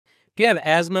you have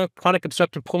asthma, chronic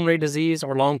obstructive pulmonary disease,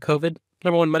 or long COVID,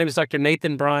 number one, my name is Dr.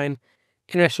 Nathan Bryan,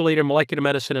 international leader in molecular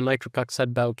medicine and nitric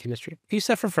oxide biochemistry. If you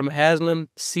suffer from asthma,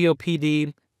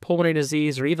 COPD, pulmonary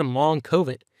disease, or even long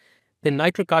COVID, then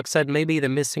nitric oxide may be the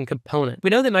missing component. We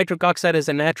know that nitric oxide is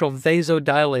a natural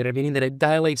vasodilator, meaning that it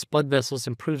dilates blood vessels,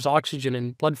 improves oxygen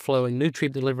and blood flow and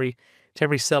nutrient delivery to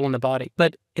every cell in the body.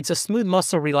 But it's a smooth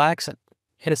muscle relaxant.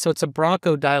 And so it's a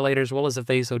bronchodilator as well as a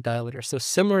vasodilator. So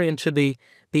similar into the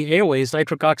airways,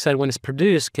 nitric oxide, when it's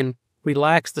produced, can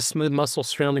relax the smooth muscle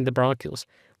surrounding the bronchioles,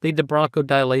 lead to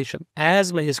bronchodilation.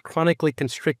 Asthma is chronically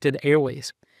constricted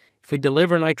airways. If we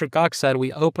deliver nitric oxide,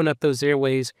 we open up those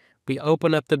airways, we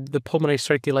open up the pulmonary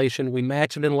circulation, we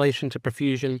match ventilation to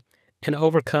perfusion, and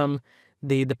overcome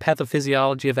the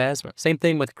pathophysiology of asthma. Same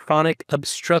thing with chronic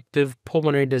obstructive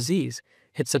pulmonary disease.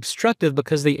 It's obstructive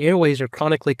because the airways are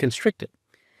chronically constricted.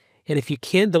 And if you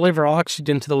can't deliver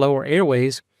oxygen to the lower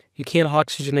airways, you can't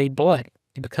oxygenate blood.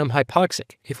 You become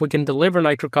hypoxic. If we can deliver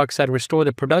nitric oxide, restore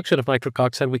the production of nitric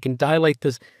oxide, we can dilate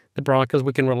the bronchioles,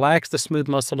 we can relax the smooth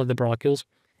muscle of the bronchioles,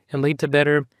 and lead to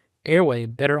better airway,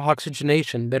 better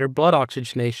oxygenation, better blood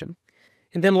oxygenation.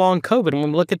 And then long COVID,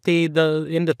 when we look at the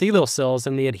endothelial cells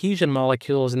and the adhesion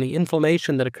molecules and the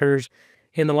inflammation that occurs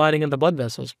in the lining of the blood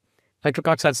vessels, nitric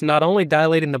oxide is not only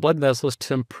dilating the blood vessels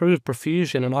to improve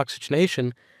perfusion and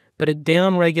oxygenation, but it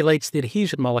downregulates the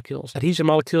adhesion molecules. Adhesion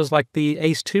molecules like the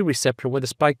ACE2 receptor where the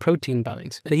spike protein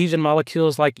binds. Adhesion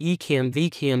molecules like ECAM,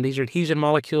 VCAM, these are adhesion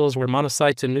molecules where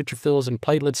monocytes and neutrophils and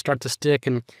platelets start to stick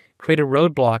and create a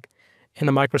roadblock in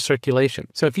the microcirculation.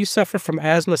 So if you suffer from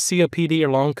asthma, COPD, or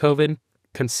long COVID,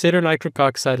 consider nitric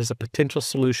oxide as a potential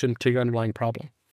solution to your underlying problem.